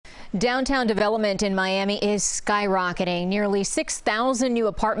Downtown development in Miami is skyrocketing. Nearly 6,000 new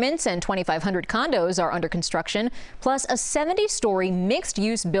apartments and 2,500 condos are under construction. Plus, a 70-story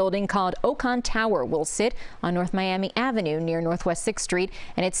mixed-use building called Ocon Tower will sit on North Miami Avenue near Northwest 6th Street,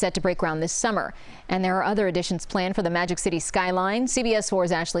 and it's set to break ground this summer. And there are other additions planned for the Magic City skyline. CBS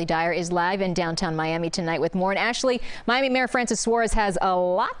 4's Ashley Dyer is live in downtown Miami tonight with more. And Ashley, Miami Mayor Francis Suarez has a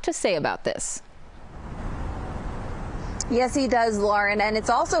lot to say about this. Yes, he does, Lauren, and it's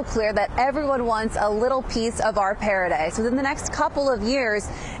also clear that everyone wants a little piece of our paradise. Within the next couple of years,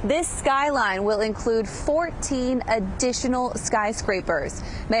 this skyline will include 14 additional skyscrapers.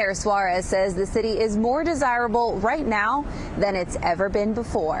 Mayor Suarez says the city is more desirable right now than it's ever been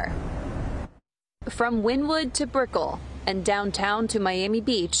before. From Wynwood to Brickell and downtown to Miami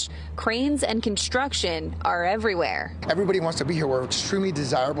Beach, cranes and construction are everywhere. Everybody wants to be here. We're an extremely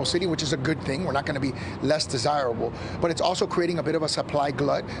desirable city, which is a good thing. We're not going to be less desirable, but it's also creating a bit of a supply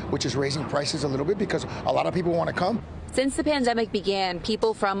glut, which is raising prices a little bit because a lot of people want to come. Since the pandemic began,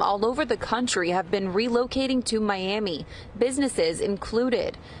 people from all over the country have been relocating to Miami, businesses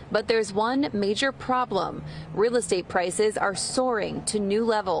included. But there's one major problem. Real estate prices are soaring to new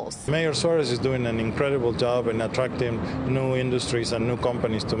levels. Mayor Suarez is doing an incredible job in attracting new industries and new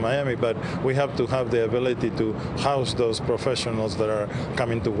companies to Miami, but we have to have the ability to house those professionals that are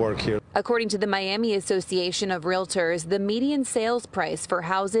coming to work here. According to the Miami Association of Realtors, the median sales price for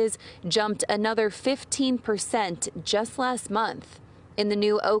houses jumped another 15% just last month. In the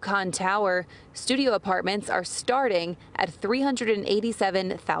new Ocon Tower, studio apartments are starting at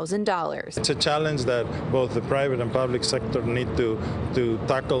 $387,000. It's a challenge that both the private and public sector need to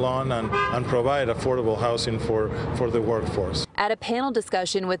tackle on and provide affordable housing for the workforce. At a panel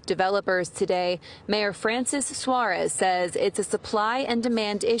discussion with developers today, Mayor Francis Suarez says it's a supply and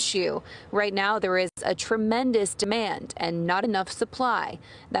demand issue. Right now, there is a tremendous demand and not enough supply.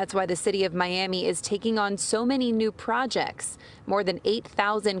 That's why the city of Miami is taking on so many new projects. More than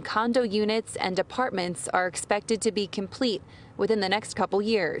 8,000 condo units and apartments are expected to be complete within the next couple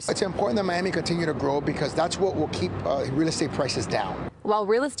years. It's important that Miami continue to grow because that's what will keep real estate prices down. While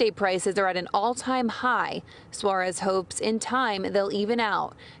real estate prices are at an all-time high, Suarez hopes in time they'll even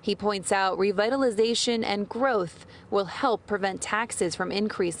out. He points out revitalization and growth will help prevent taxes from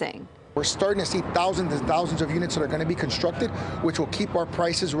increasing. We're starting to see thousands and thousands of units that are going to be constructed, which will keep our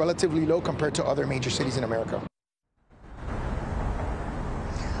prices relatively low compared to other major cities in America.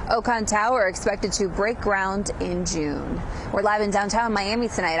 Ocon Tower expected to break ground in June. We're live in downtown Miami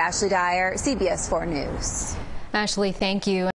tonight. Ashley Dyer, CBS 4 News. Ashley, thank you.